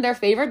 bought them their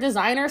favorite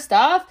designer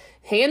stuff,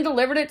 hand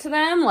delivered it to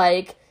them,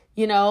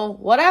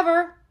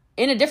 whatever,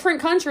 in a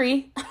different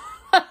country,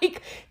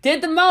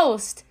 did the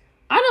most.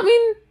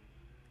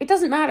 It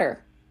doesn't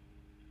matter.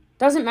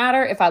 Doesn't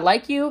matter if I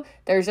like you.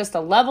 There's just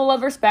a level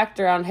of respect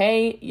around,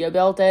 hey, you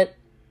built it.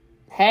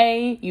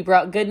 Hey, you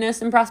brought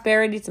goodness and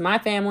prosperity to my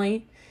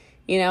family.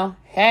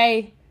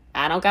 Hey,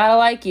 I don't gotta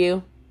like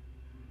you,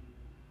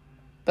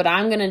 but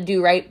I'm going to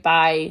do right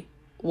by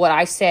what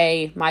I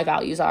say my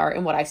values are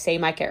and what I say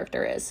my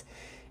character is.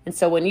 And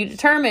so when you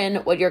determine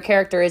what your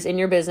character is in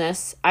your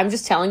business, I'm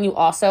just telling you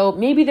also,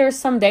 maybe there's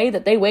some day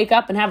that they wake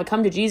up and have a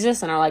come to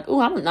Jesus and are like,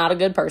 ooh, I'm not a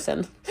good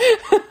person.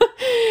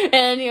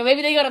 And,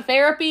 maybe they go to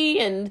therapy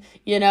and,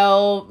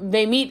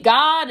 they meet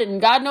God and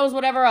God knows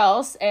whatever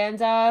else. And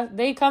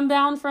they come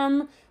down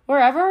from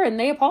wherever and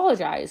they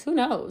apologize. Who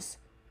knows?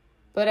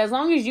 But as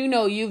long as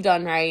you've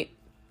done right,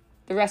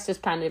 the rest is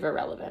kind of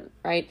irrelevant,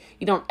 right?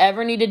 You don't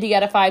ever need to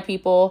de-edify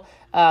people,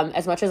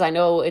 as much as I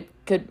know it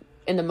could,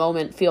 in the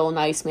moment, feel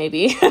nice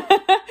maybe.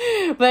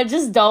 But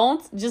just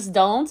don't.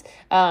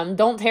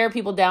 Don't tear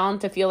people down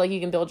to feel like you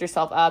can build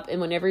yourself up.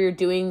 And whenever you're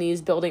doing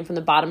these building from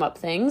the bottom up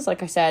things,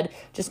 like I said,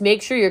 just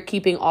make sure you're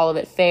keeping all of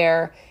it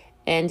fair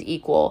and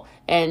equal.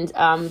 And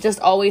just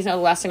always know,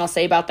 the last thing I'll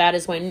say about that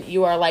is when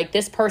you are like,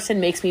 this person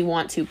makes me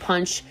want to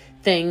punch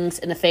things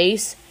in the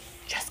face,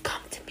 just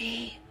come to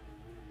me.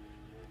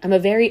 I'm a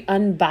very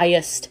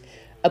unbiased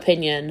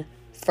opinion,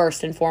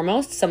 first and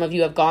foremost. Some of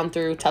you have gone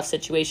through tough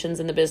situations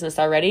in the business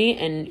already,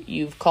 and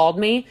you've called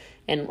me,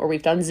 or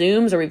we've done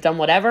Zooms, or we've done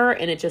whatever,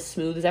 and it just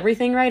smooths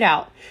everything right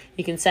out.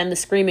 You can send the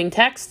screaming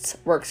texts,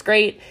 works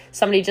great.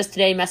 Somebody just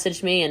today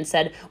messaged me and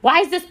said, why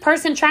is this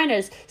person trying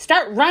to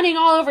start running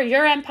all over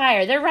your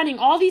empire? They're running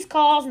all these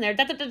calls, and they're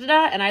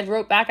da-da-da-da-da. And I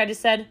wrote back, I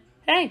just said,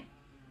 hey,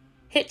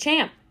 hit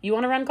champ. You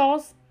want to run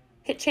calls?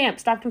 Hit champ.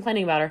 Stop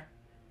complaining about her.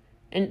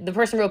 And the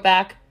person wrote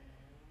back,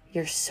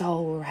 you're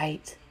so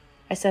right.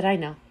 I said, I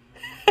know.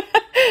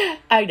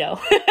 I know.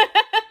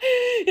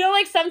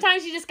 Like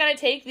sometimes you just got to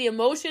take the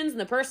emotions and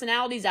the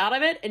personalities out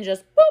of it and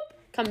just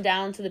come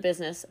down to the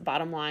business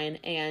bottom line.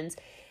 And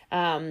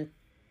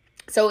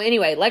so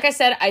anyway, like I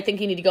said, I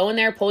think you need to go in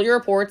there, pull your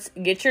reports,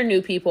 get your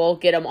new people,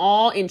 get them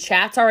all in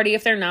chats already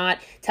if they're not.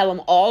 Tell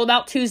them all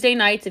about Tuesday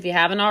nights if you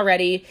haven't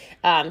already.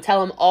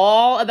 Tell them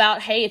all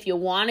about, hey, if you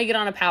want to get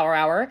on a power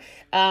hour.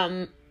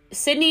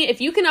 Sydney,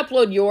 if you can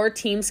upload your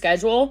team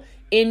schedule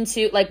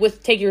into,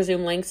 take your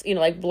Zoom links,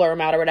 blur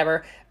them out or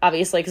whatever,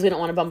 obviously, because we don't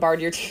want to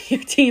bombard your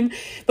team.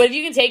 But if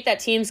you can take that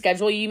team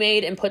schedule you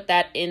made and put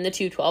that in the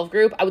 212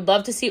 group, I would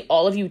love to see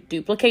all of you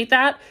duplicate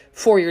that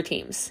for your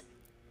teams,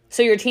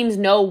 so your teams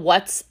know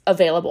what's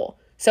available.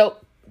 So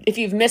if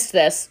you've missed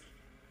this,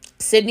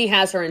 Sydney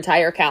has her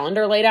entire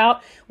calendar laid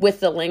out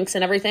with the links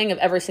and everything of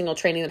every single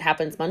training that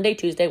happens Monday,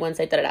 Tuesday,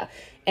 Wednesday, da-da-da.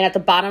 And at the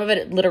bottom of it,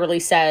 it literally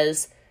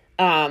says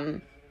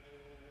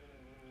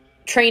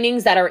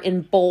trainings that are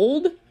in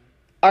bold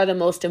are the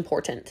most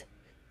important.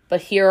 But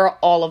here are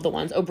all of the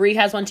ones. Oh, Bree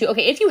has one too.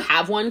 Okay, if you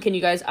have one, can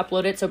you guys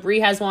upload it? So Bree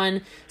has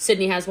one,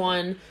 Sydney has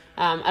one.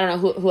 I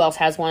don't know who else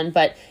has one,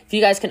 but if you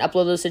guys can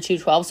upload those to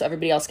 212 so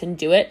everybody else can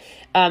do it.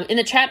 In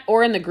the chat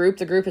or in the group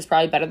is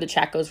probably better. The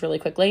chat goes really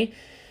quickly.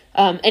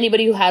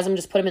 Anybody who has them,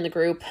 just put them in the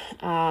group.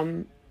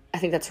 I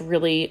think that's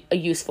really a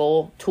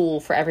useful tool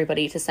for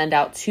everybody to send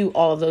out to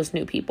all of those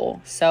new people.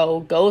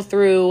 So go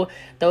through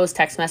those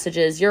text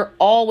messages. You're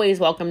always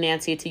welcome,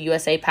 Nancy, to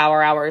USA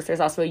Power Hours. There's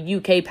also a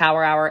UK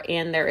Power Hour,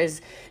 and there is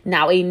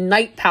now a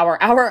night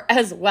Power Hour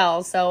as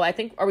well. So I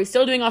think, are we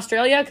still doing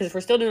Australia? Because if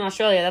we're still doing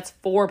Australia, that's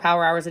 4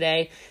 power hours a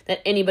day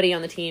that anybody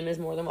on the team is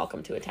more than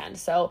welcome to attend.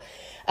 So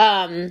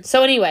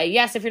anyway,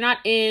 yes, if you're not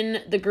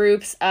in the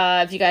groups,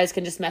 if you guys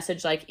can just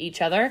message each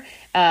other,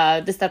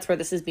 that's where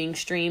this is being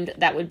streamed.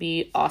 That would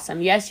be awesome.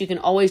 Yes, you can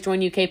always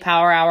join UK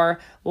Power Hour.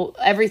 Well,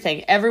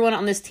 everyone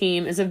on this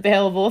team is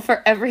available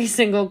for every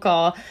single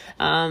call,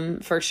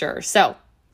 for sure. So